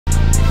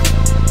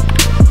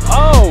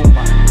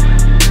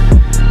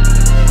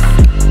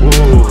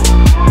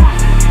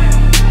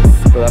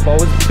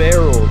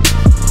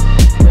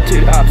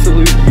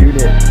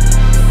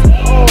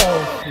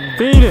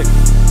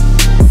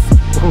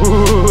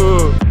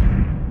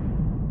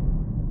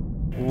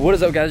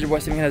What's up, guys? Your boy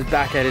Knez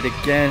back at it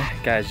again.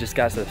 Guys, just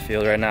got to the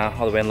field right now,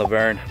 all the way in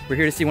Laverne. We're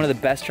here to see one of the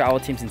best travel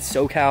teams in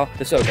SoCal,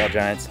 the SoCal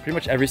Giants. Pretty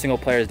much every single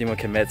player is dealing with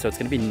commit, so it's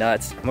gonna be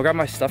nuts. I'm gonna grab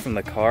my stuff from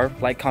the car.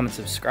 Like, comment,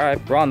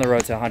 subscribe. We're on the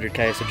road to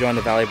 100K, so join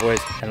the Valley Boys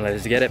and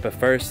let's get it. But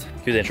first,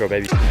 here's the intro,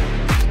 baby.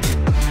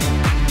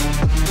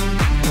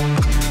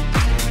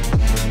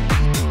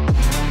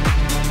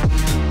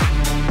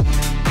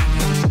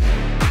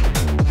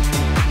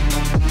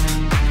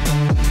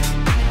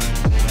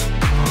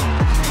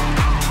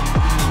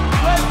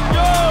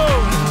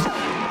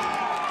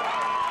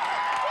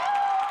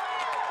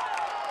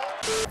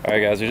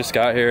 Alright guys, we just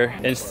got here.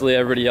 Instantly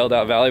everybody yelled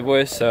out Valley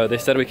Boys, so they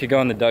said we could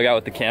go in the dugout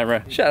with the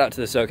camera. Shout out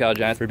to the SoCal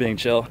Giants for being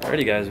chill.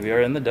 Alrighty guys, we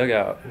are in the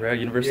dugout. We're at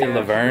University of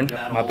Laverne.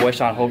 My boy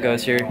Sean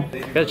Holgo's here.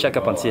 Gotta check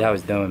up on see how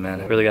he's doing,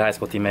 man. Really good high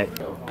school teammate.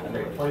 And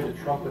they play the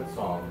trumpet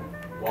song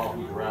while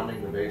he's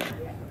rounding the base.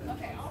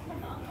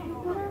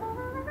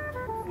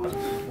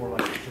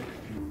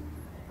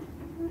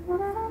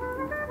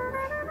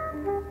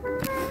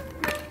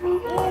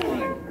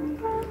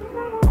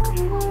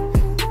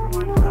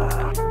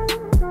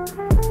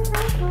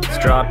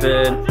 Drop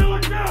it.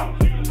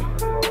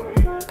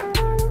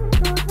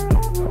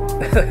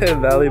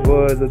 Valley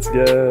Boys, let's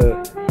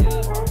go.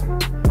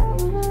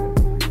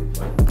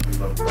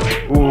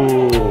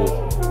 Ooh.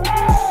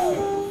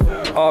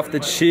 Off the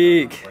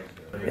cheek.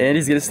 And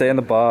he's gonna stay in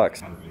the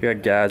box. We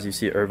got Gaz, you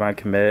see Irvine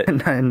commit.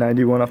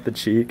 991 off the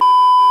cheek.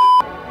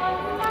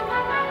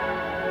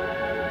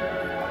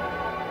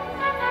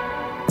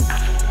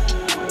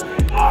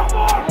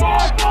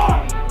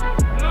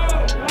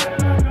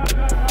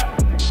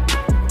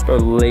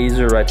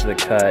 Laser right to the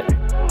cut.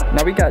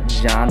 Now we got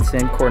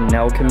Johnson,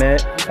 Cornell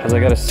commit. As I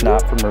got a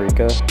snap from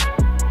Marika.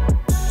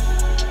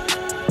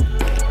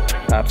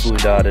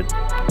 Absolutely dotted.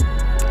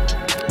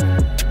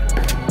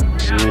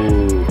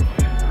 Ooh.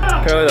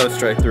 Apparently that was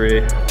strike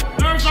 3.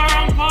 Nerves are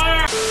on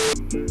fire!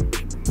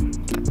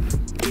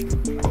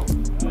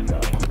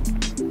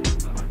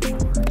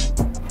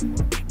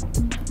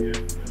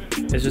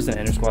 It's just an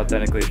inter squad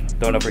technically.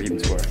 Don't know for even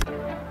score.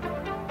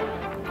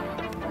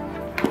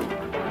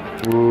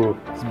 Ooh,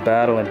 he's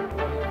battling.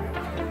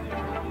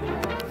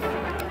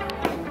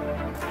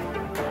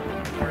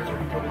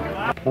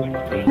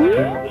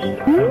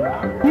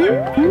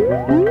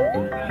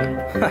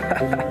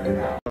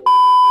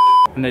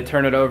 And they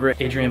turn it over.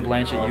 Adrian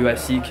Blanchett,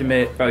 USC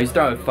commit. Bro, he's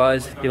throwing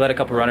fuzz. He let a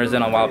couple runners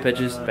in on wild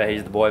pitches, but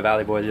he's the boy,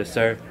 Valley Boy, yes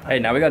sir. Hey,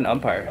 now we got an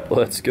umpire.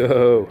 Let's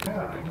go.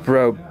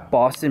 Bro,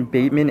 Boston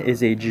Bateman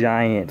is a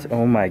giant.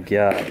 Oh my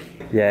God.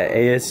 Yeah,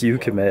 ASU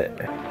commit.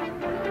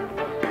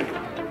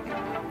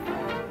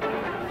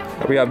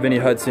 We got Vinny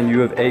Hudson,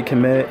 U of A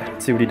commit.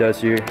 Let's see what he does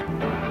here.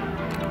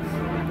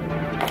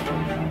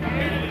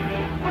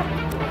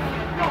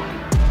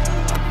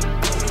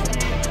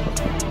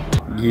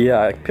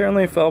 Yeah,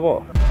 apparently a foul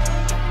ball.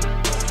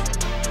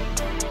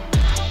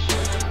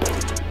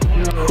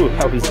 Ooh,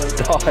 that was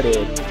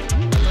dotted.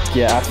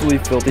 Yeah, absolutely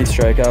filthy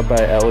strikeout by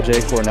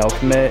LJ Cornell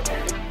commit.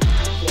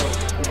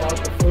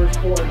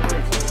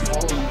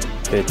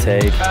 Good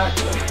take.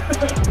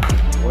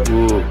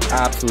 Ooh,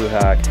 absolute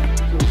hack.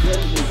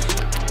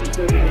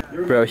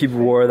 Bro, he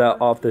wore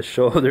that off the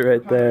shoulder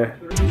right there.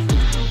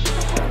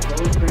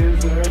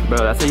 Bro,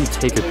 that's how you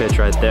take a pitch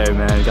right there,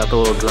 man. Got the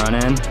little grunt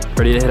in.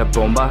 Ready to hit a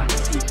bomba.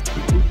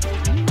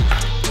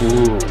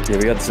 Ooh, yeah,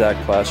 we got Zach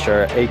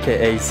Plaster,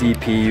 aka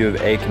CPU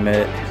of A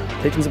commit.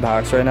 Taking some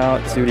hacks right now.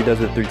 Let's see what he does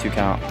with a 3-2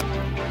 count.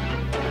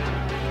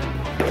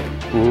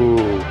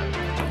 Ooh.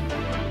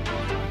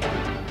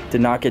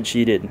 Did not get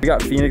cheated. We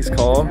got Phoenix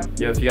Call.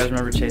 Yo, if you guys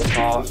remember Chase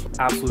Call,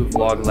 absolute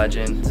vlog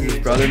legend. This is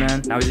his brother,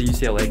 man. Now he's a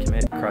UCLA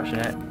commit, crushing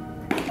it.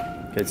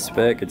 Good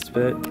spit, good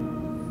spit.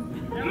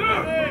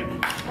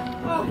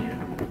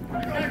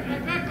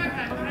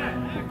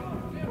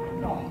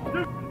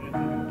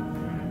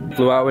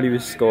 Flew out when he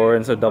was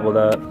scoring, so doubled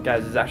up.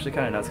 Guys, it's actually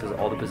kind of nuts because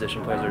all the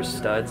position players are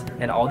studs.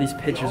 And all these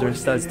pitchers are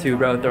studs too,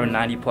 bro. Throwing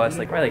 90 plus,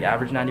 like probably like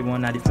average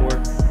 91, 94.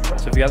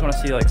 So if you guys want to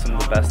see like some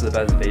of the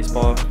best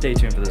baseball, stay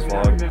tuned for this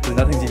vlog. Because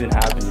nothing's even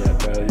happened yet,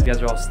 bro. You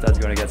guys are all studs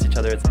going against each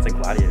other. It's like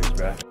gladiators,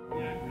 bro.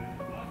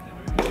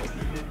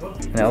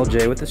 And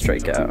LJ with the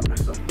strikeout.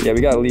 Yeah,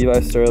 we got Levi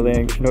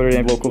Sterling, Notre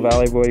Dame local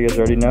Valley Boy, you guys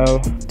already know.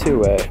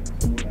 2-way.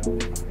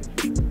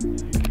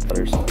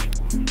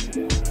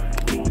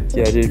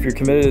 Yeah, dude, if you're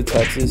committed to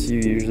Texas, you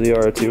usually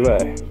are a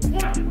 2-way.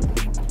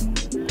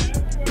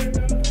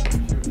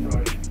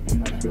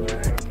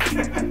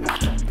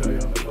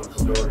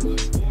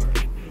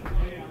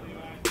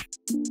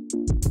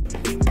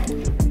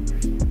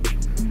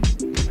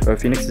 Bro,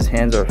 Phoenix's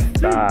hands are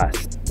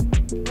fast.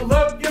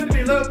 Look, give it to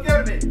me, look, give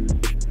it to me.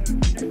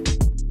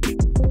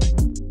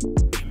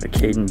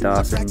 Caden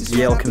Dawson,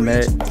 Yale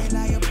commit.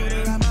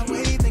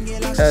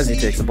 As he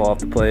takes the ball off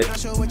the plate.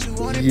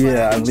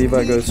 Yeah, and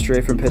Levi goes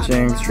straight from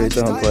pitching, straight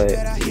to home plate.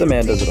 The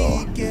man does it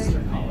all.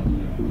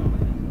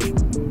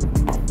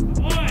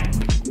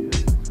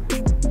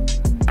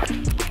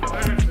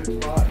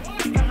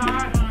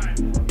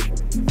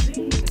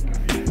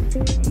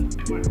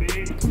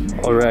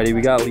 Alrighty,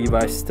 we got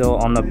Levi still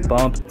on the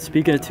bump.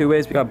 Speaking of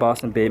two-ways, we got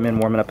Boston Bateman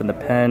warming up in the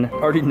pen.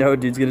 Already know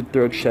dude's gonna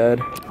throw a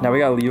shed. Now we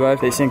got Levi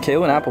facing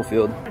Kevahn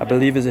Applefield. I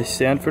believe is a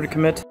Stanford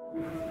commit.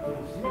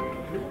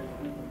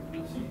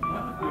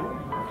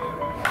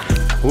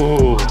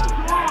 Ooh.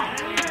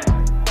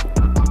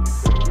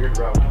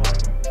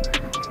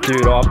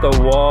 Dude, off the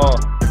wall.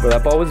 Bro,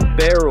 that ball was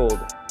barreled.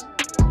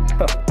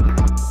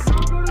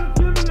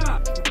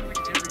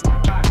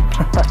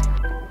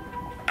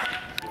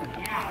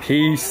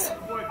 Peace.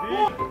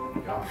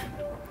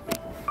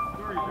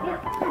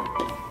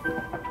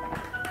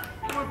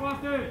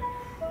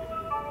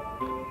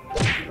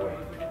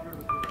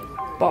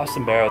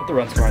 Boston barrel, the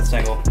run scoring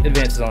single.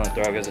 Advances on the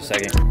throw, goes a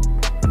second.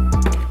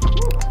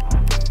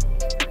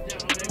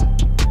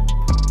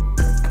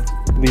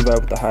 Levi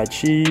with the high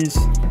cheese.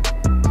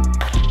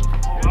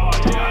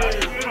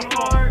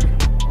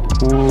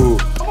 Ooh.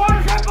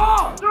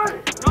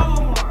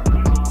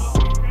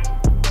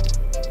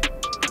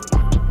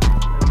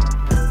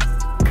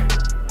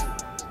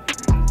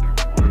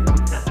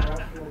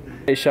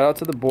 Hey, shout out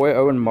to the boy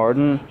Owen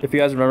Martin. If you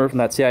guys remember from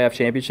that CIF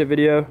championship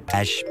video.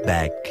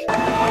 Flashback.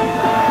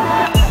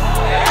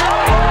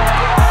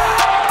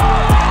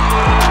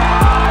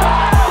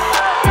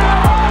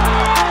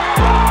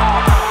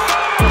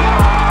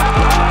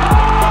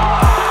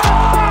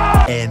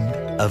 End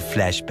of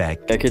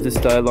flashback. That kid's a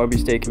stud, Long Beach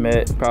State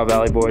commit, Proud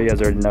Valley boy, you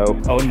guys already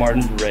know. Owen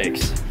Martin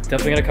rakes.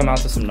 Definitely gonna come out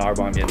to some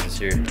Narbonne games this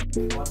year.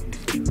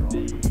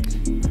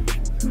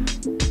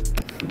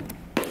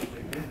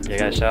 Yeah,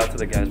 guys, shout out to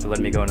the guys for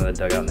letting me go into the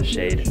dugout in the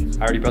shade.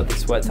 I already brought the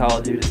sweat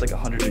towel, dude. It's like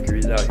 100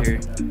 degrees out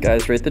here.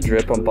 Guys, rate the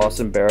drip on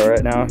Boston Barrel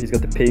right now. He's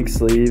got the pink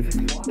sleeve,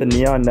 the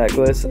neon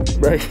necklace.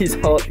 Right, he's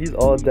all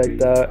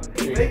decked out.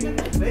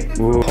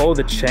 Ooh, hold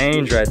the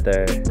change right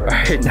there. All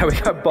right, now we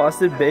got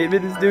Boston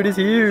Bateman. This dude is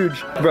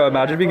huge. Bro,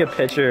 imagine being a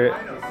pitcher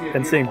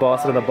and seeing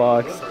Boston in the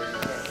box.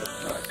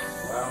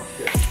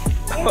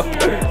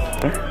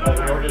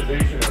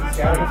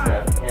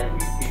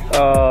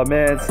 Oh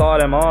man, sawed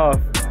him off.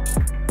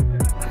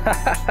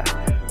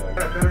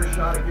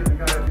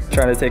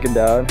 Trying to take him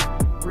down.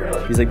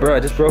 He's like, bro,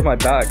 I just broke my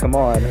back, come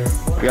on.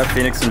 We got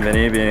Phoenix and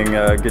Vinny being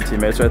good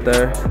teammates right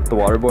there. The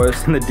water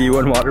boys and the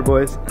D1 water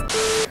boys.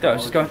 Yo, I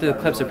was just going through the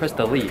clips and pressed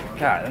delete.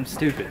 God, I'm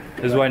stupid.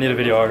 This is why I need a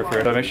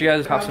videographer. So make sure you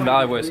guys cop some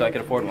Valley Boys so I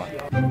can afford one.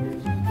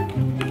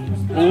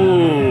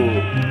 Ooh.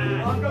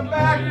 Welcome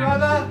back,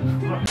 brother.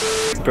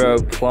 Bro,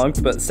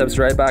 plunked, but steps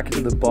right back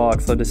into the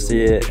box. Love to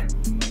see it.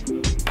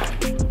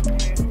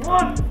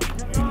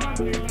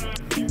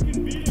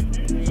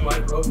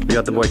 We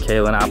got the boy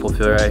Kevahn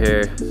Applefield right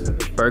here.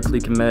 Berkeley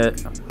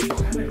commit.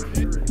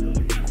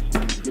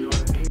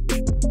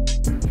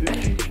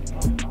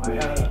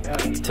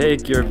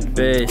 Take your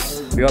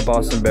base. We got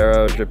Boston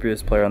Barrow,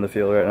 drippiest player on the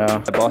field right now.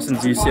 Boston's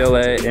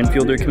UCLA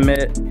infielder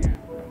commit.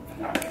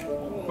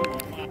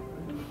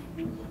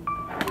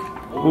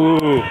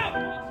 Ooh.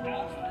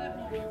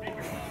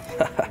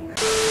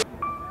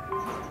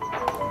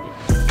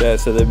 Yeah,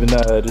 so they've been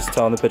just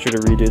telling the pitcher to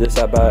redo this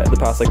at bat the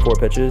past like 4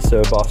 pitches.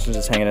 So Boston's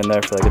just hanging in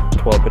there for like a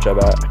 12 pitch at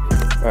bat.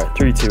 All right,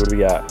 3-2, what do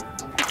we got?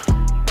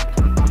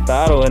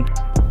 Battling.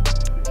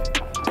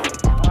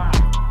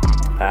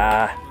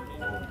 Ah.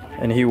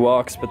 And he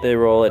walks, but they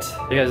roll it.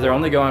 You guys, they're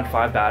only going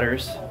 5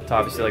 batters to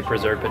obviously like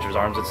preserve pitchers'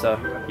 arms and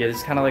stuff. Yeah, this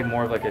is kind of like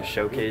more of like a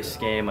showcase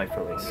game, like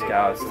for like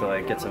scouts to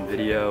like get some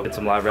video, get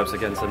some live reps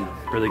against some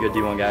really good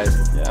D1 guys.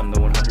 Yeah, I'm the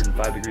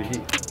 105-degree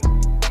heat.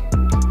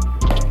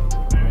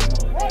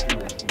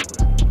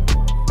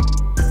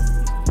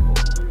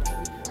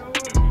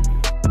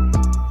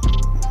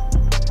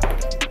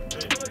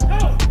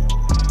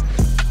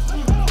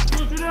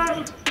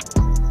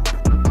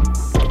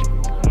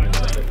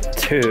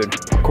 Dude,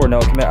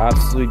 Cornell commit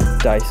absolutely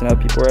dicing up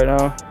people right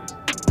now. I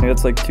think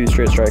that's like 2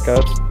 straight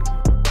strikeouts.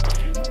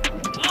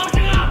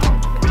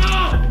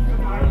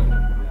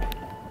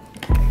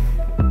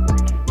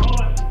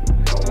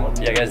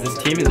 Yeah guys, this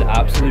team is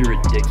absolutely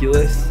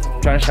ridiculous.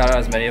 I'm trying to shout out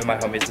as many of my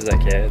homies as I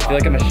can. I feel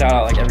like I'm gonna shout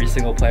out like every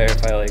single player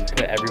if I like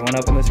put everyone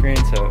up on the screen,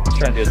 so I'm just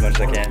trying to do as much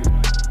as I can.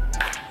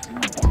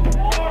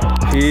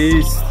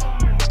 Peace.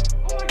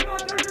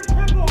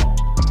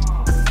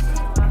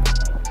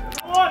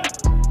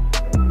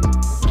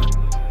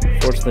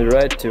 Fortunately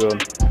right to him.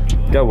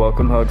 We got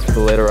welcome hugs for the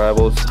late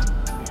arrivals.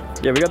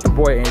 Yeah, we got the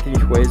boy Anthony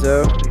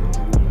Huezo,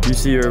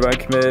 UC Irvine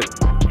commit,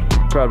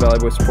 Proud Valley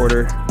Boy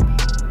supporter.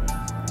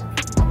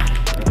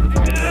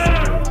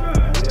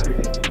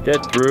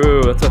 Get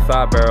through, that's a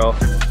fat barrel.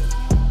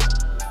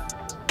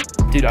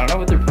 Dude, I don't know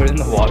what they're putting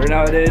in the water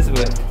nowadays,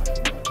 but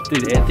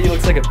dude, Anthony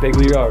looks like a big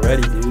leaguer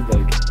already, dude.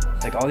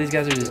 Like all these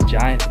guys are just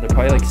giants, and they're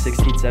probably like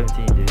 16,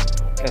 17, dude. These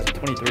guys are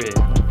 23,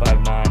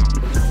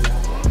 5'9".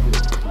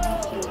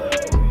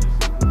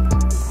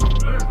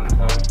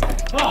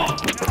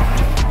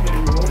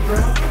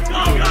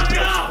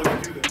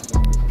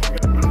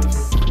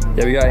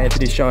 Yeah, we got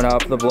Anthony showing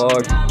up for the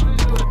vlog.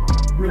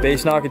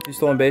 Base knock and 2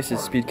 stolen bases.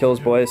 Speed kills,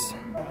 boys.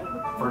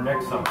 For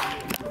next summer.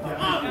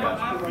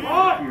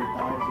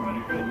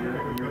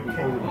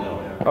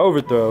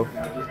 Overthrow.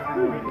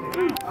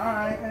 A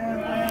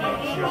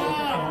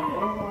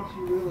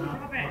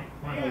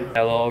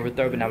little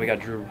overthrow, but now we got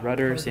Drew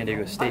Rudder, San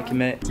Diego State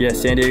commit. Yeah,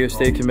 San Diego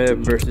State commit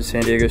versus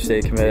San Diego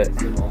State commit.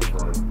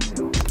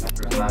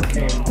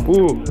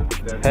 Ooh,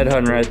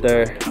 headhunt right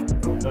there.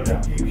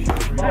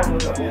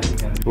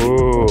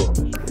 Ooh.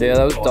 Yeah,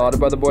 that was dotted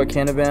by the boy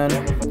Kevahn.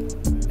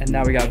 And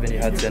now we got Vinny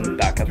Hudson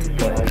back up to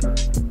play.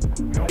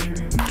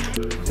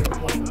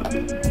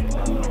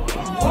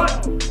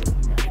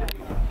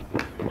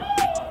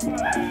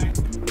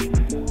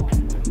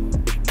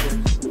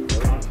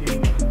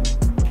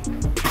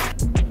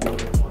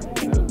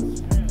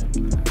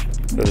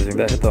 I think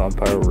that hit the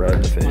umpire right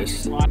in the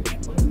face.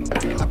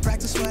 I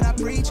practice what I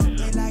preach.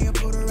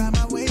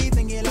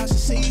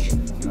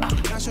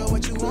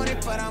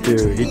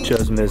 Dude, he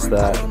just missed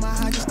that.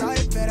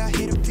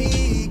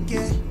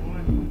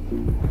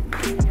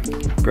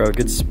 Bro,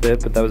 good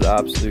spit, but that was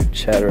absolute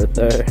chat right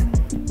there.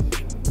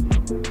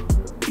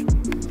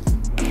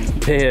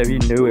 Damn, he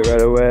knew it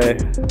right away.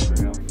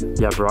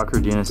 Yeah, Brock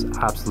Rudina's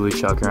absolutely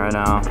chucking right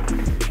now.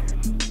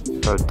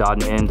 Bro,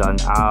 dotting in,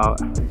 dotting out.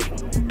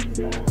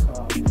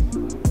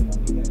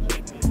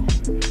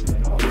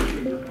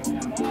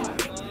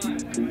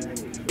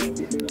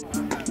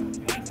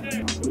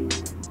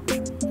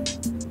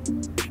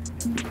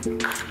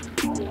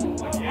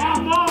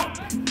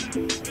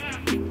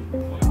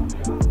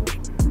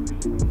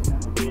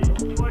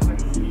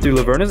 Dude,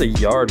 Laverne is a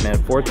yard,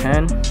 man.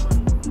 410.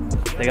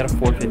 They got a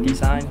 450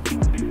 sign.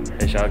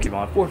 Hey, shout out, keep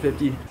on.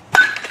 450.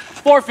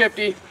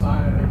 450.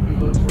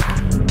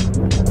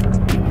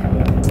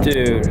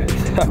 Dude,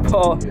 that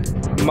ball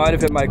might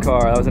have hit my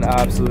car. That was an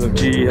absolute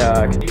G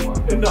hack.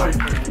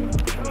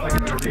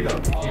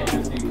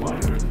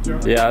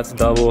 Yeah, it's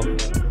double.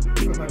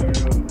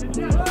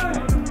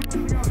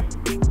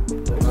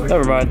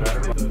 Never mind.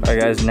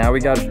 Alright, guys, now we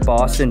got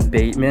Boston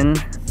Bateman.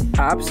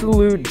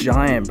 Absolute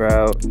giant,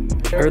 bro.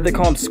 I heard they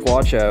call him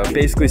Squatcho.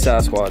 Basically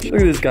Sasquatch.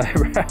 Look at this guy,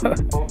 bro.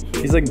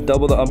 He's like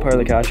double the umpire,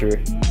 the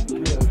catcher.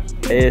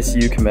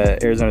 ASU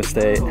commit, Arizona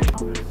State.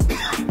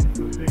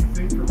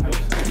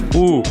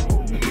 Ooh.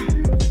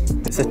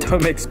 It said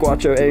don't make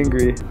Squatcho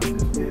angry.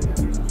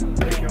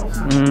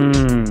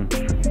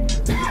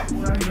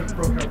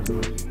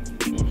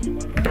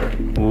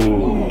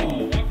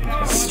 Ooh.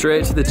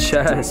 Straight to the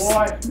chest.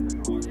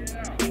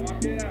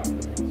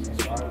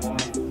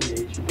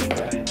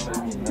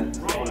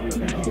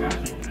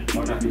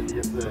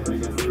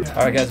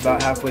 Alright guys,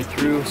 about halfway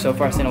through. So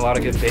far I've seen a lot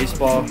of good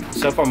baseball.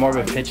 So far more of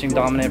a pitching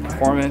dominant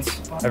performance.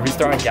 I've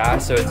restarted on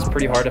gas, so it's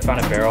pretty hard to find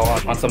a barrel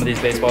on some of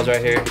these baseballs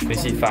right here. We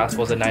see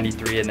fastballs at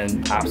 93 and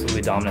then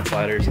absolutely dominant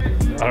sliders.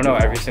 I don't know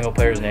every single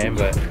player's name,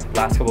 but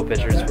last couple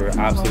pitchers were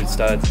absolute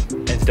studs.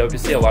 And it's dope to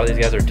see a lot of these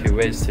guys are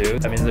two-ways too.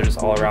 That means they're just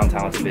all around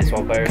talented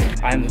baseball players.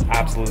 I'm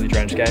absolutely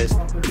drenched, guys.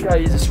 You gotta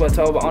use a sweat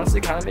toe, but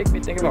honestly kind of makes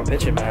me think about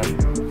pitching, man.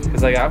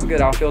 Cause like I have a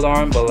good outfield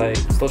arm, but like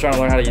still trying to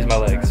learn how to use my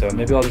legs. So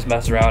maybe I'll just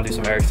mess around, do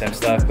some Eric Sim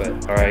stuff. But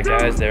all right,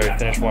 guys, they're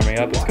finished warming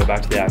up. Let's go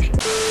back to the action.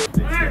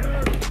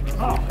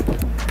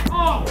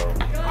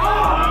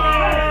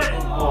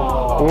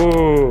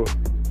 Ooh,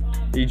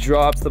 he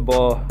drops the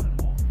ball.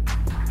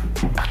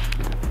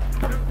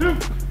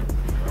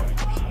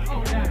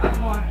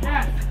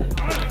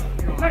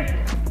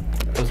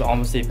 That was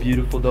almost a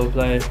beautiful double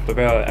play, but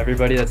bro,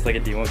 everybody that's like a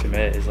D1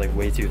 commit is like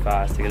way too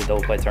fast to get a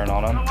double play turn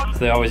on them. So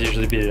they always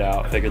usually beat it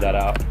out, figure that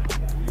out.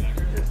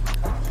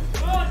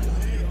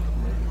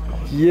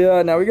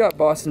 Yeah, now we got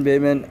Boston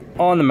Bateman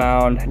on the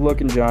mound,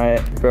 looking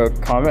giant. Bro,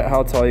 comment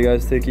how tall you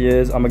guys think he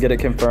is. I'm gonna get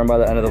it confirmed by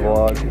the end of the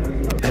vlog.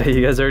 Hey,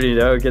 you guys already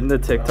know, getting the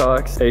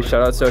TikToks. Hey,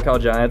 shout out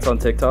SoCal Giants on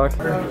TikTok.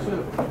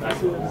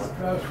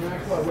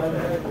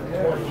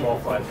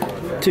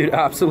 Dude,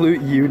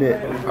 absolute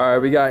unit. All right,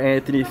 we got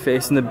Anthony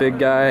facing the big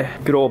guy.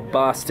 Good old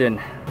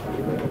Boston.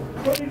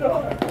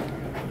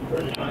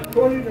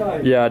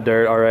 Yeah,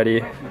 dirt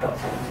already.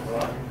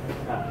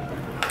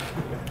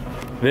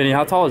 Vinny,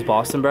 how tall is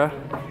Boston, bro?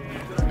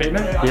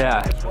 Bateman?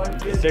 Yeah.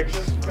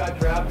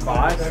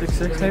 6'5",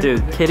 6'6" maybe?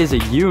 Dude, kid is a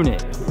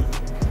unit.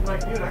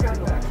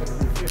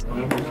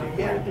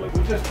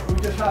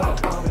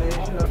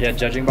 Yeah,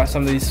 judging by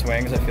some of these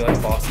swings, I feel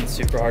like Boston's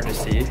super hard to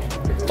see.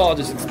 Ball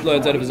just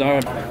explodes out of his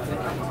arm.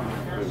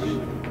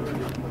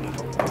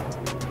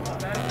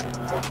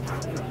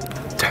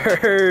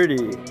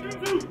 Dirty.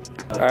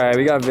 All right,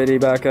 we got Vinny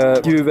back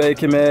up. Juve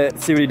commit.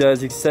 See what he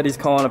does. He said he's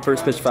calling a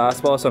first pitch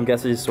fastball, so I'm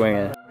guessing he's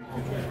swinging.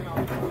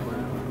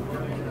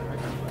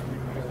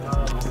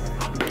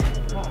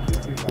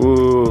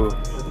 Ooh,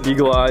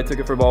 eagle eye, took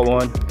it for ball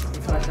one.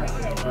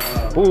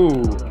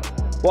 Ooh,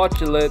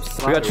 watch your lips.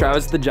 We got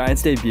Travis at the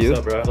Giants debut. What's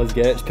up, bro? Let's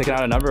get it. Just picking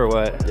out a number or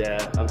what?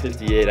 Yeah, I'm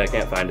 58. I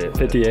can't find it.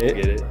 58?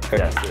 Get it? Okay.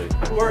 Yeah, sick.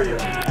 Who are you?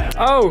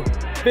 Oh,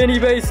 Vinny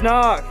base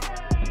knock.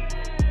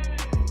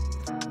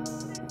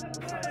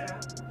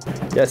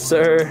 Yes,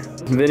 sir.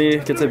 Vinny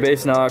gets a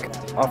base knock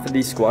off of the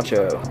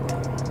Squatcho.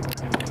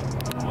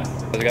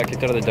 They got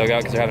kicked out of the dugout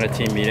because they're having a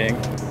team meeting.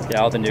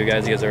 Yeah, all the new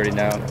guys, you guys already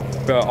know.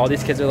 Bro, all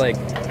these kids are like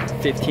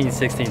 15,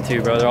 16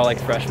 too, bro. They're all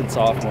like freshmen,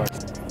 sophomores.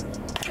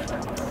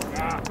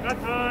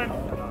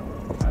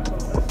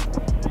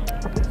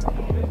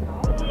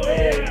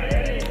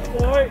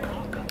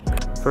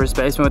 First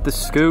baseman with the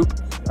scoop.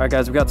 All right,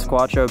 guys, we got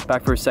Squatcho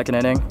back for his second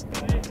inning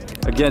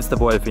against the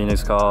boy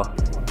Phoenix call.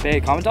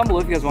 Hey, comment down below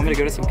if you guys want me to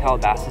go to some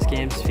Calabasas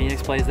games.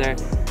 Phoenix plays there.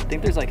 I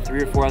think there's like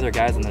 3 or 4 other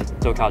guys in the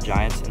SoCal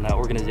Giants in that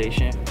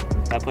organization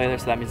that play there,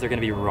 so that means they're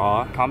gonna be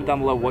raw. Comment down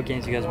below what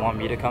games you guys want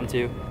me to come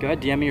to. Go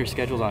ahead, DM me your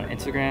schedules on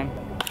Instagram.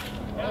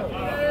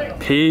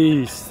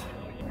 Peace.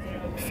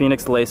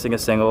 Phoenix lacing a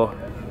single.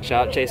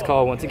 Shout out Chase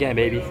Call once again,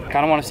 baby.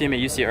 Kind of want to see him at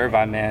UC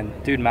Irvine, man.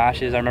 Dude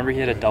mashes. I remember he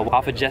hit a double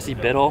off of Jesse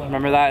Biddle.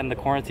 Remember that in the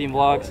quarantine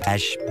vlogs?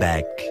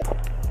 Flashback.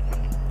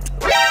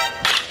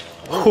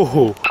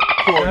 Oh,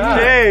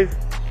 Jeez.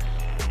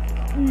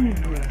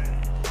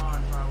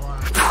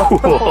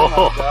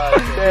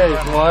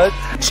 Chase, what?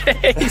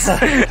 Chase.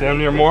 Damn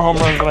near more home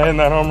runs than I hit in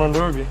that home run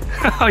derby.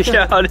 Oh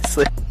yeah,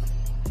 honestly.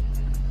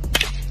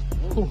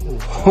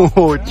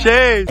 Oh,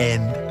 Chase.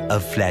 End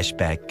of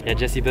flashback. Yeah,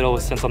 Jesse Biddle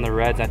was sent on the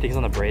Reds. I think he's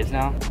on the Braves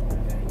now.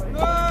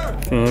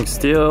 Phoenix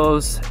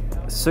steals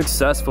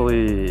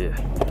successfully.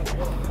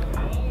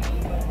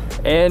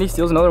 And he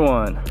steals another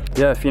one.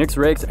 Yeah, Phoenix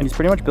rakes, and he's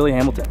pretty much Billy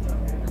Hamilton.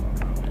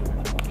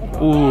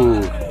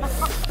 Ooh.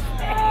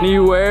 And he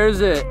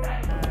wears it.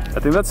 I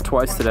think that's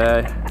twice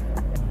today.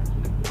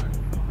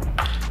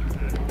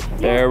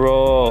 Air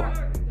roll.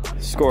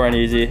 Scoring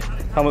easy.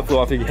 Helmet flew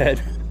off your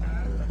head.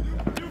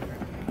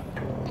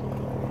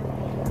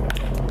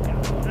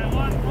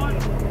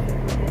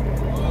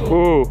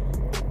 Ooh,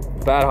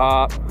 bad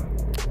hop.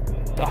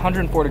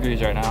 104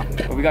 degrees right now.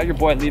 But we got your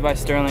boy Levi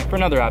Sterling for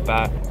another at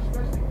bat.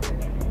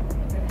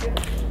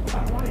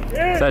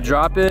 Is that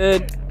drop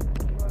it?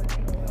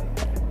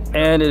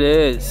 And it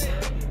is.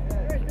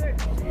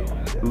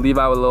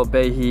 Levi with a little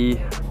Behi.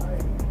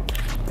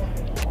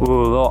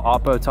 Ooh, a little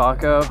Oppo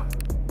Taco.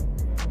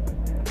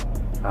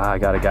 Ah, I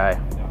got a guy.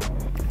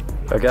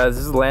 Alright guys,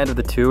 this is the land of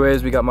the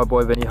two-ways. We got my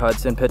boy Vinny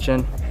Hudson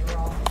pitching.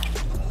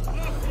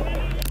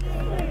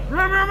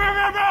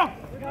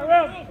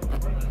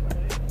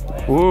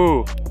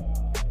 Ooh.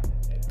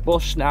 Little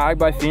snag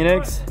by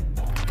Phoenix.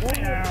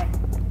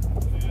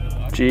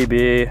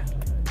 GB.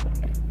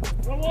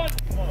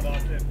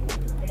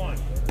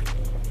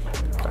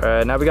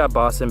 Alright, now we got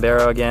Boston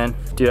Barrow again.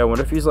 Dude, I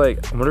wonder if he's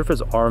like, I wonder if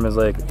his arm is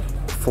like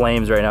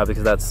flames right now because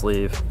of that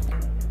sleeve.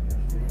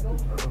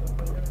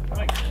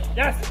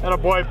 Yes! And a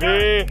boy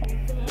B.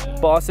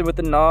 Boston with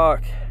the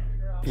knock.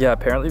 Yeah,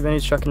 apparently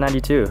Vinny's chucking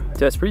 92. Dude,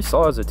 that's pretty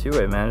solid as a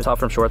two-way, man. Just off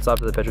from shortstop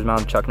to the pitcher's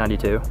mound, chuck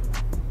 92.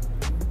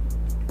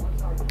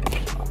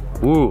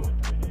 Ooh,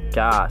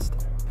 gassed.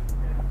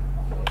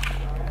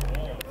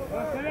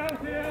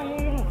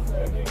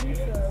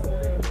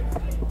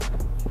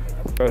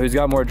 Bro, who's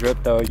got more drip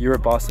though? You or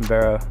Boston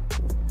Barrow?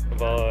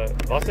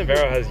 Boston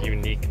Barrow has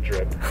unique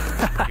drip,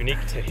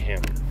 unique to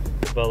him.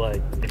 But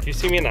like, if you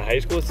see me in the high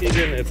school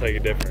season, it's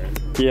like different.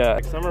 Yeah.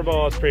 Like summer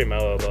ball, it's pretty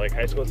mellow, but like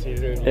high school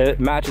season, it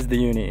matches the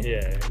uni.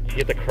 Yeah, you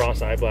get the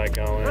cross eye black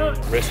going,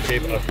 wrist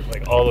tape up,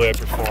 like all the way up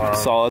your forearm.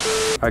 Solid.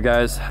 All right,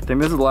 guys. I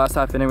think this is the last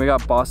half inning. We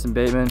got Boston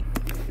Bateman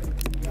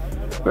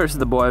versus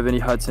the boy Vinny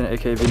Hudson,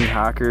 aka Vinny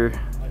Hacker.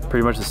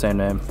 Pretty much the same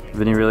name.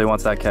 Vinny really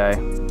wants that K.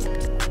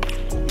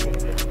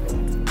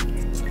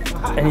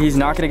 And he's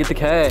not gonna get the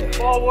K.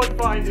 Ball would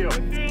find you.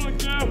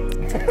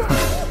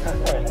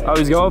 Oh,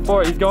 he's going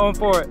for it. He's going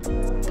for it.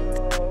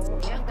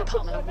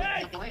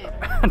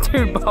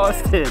 Dude,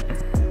 Boston.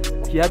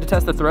 He had to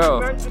test the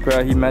throw.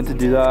 Bro, he meant to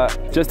do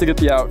that. Just to get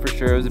the out for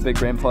sure. It was a big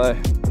brain play.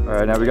 All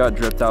right, now we got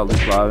dripped out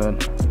Luke Lavin.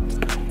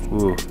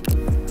 Ooh,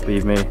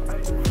 leave me.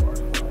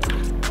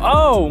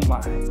 Oh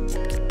my.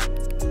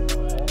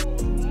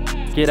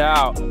 Get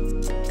out.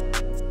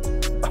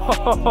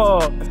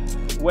 Oh,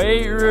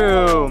 weight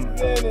room.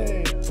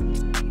 Vinny.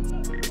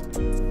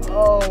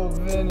 Oh,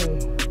 Vinny.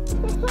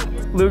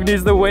 Luke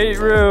needs the weight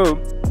room.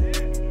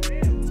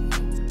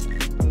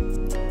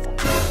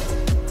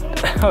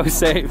 Oh,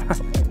 save.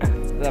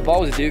 That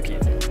ball was a dookie.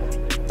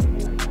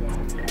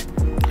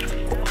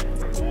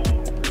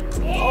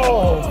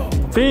 Oh.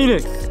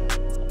 Phoenix.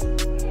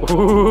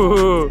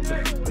 Ooh.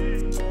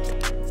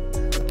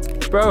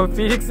 Bro,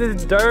 Phoenix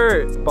is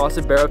dirt.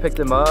 Boston Barrow picked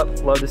him up.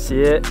 Love to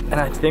see it. And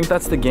I think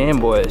that's the game,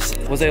 boys.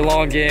 It was a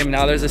long game.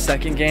 Now there's a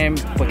second game.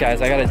 But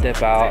guys, I gotta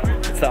dip out.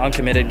 It's the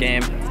uncommitted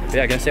game. But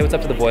yeah, gonna say what's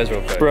up to the boys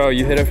real quick. Bro,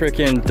 you hit a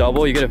freaking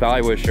double. You get a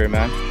Valleywood shirt,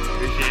 man.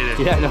 Appreciate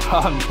it. Yeah, no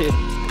problem, dude.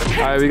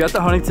 All right, we got the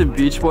Huntington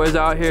Beach boys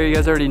out here. You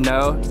guys already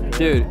know.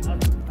 Dude,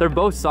 they're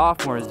both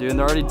sophomores, dude, and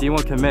they're already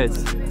D1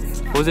 commits.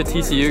 What was it,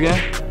 TCU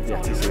again? Yeah,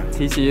 TCU.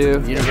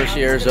 TCU.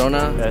 University of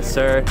Arizona. Yes,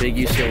 sir. Big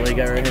UCLA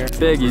guy right here.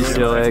 Big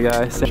UCLA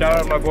guy. Shout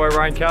out my boy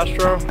Ryan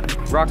Castro,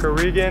 Rocker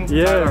Regan,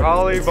 Yeah. Tyler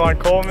Holly, Vaughn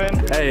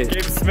Coleman, Hey.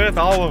 Gabe Smith,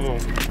 all of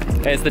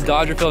them. Hey, it's the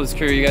Dodger Films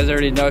crew. You guys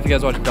already know if you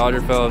guys watch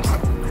Dodger Films.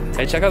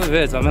 Hey, check out the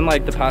vids. I'm in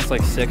like the past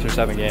like 6 or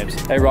 7 games.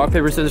 Hey, rock,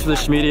 paper, scissors for the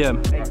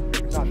Schmedium.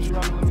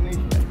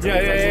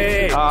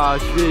 Yeah. Ah,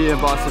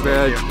 Schmedium, Boston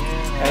Barrow.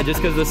 Hey,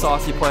 just because the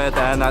saucy play at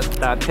the end,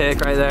 that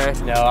pick right there.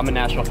 No, I'm a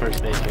national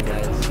first baseman,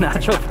 guys.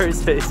 Natural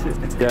first baseman.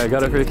 Yeah,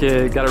 gotta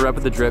rep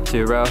with the drip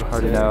too, bro.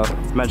 Already know.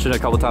 Mentioned it a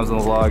couple times on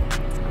the vlog.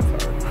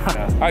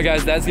 All right,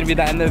 guys, that's gonna be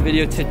the end of the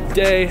video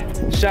today.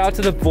 Shout out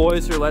to the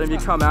boys for letting me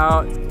come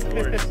out,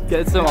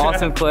 get some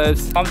awesome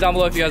clips. Comment down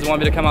below if you guys want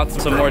me to come out to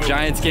some more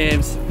Giants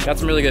games. Got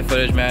some really good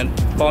footage, man.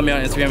 Follow me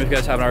on Instagram if you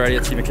guys haven't already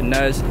at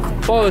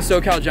Knez. Follow the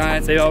SoCal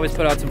Giants. They always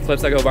put out some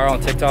clips that go viral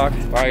on TikTok.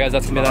 All right, guys,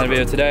 that's gonna be the end of the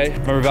video today.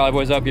 Remember, Valley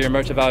Boys up. Get your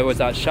merch at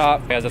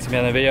valleyboys.shop. Guys, that's gonna be the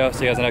end of the video.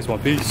 See you guys in the next one.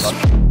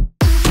 Peace.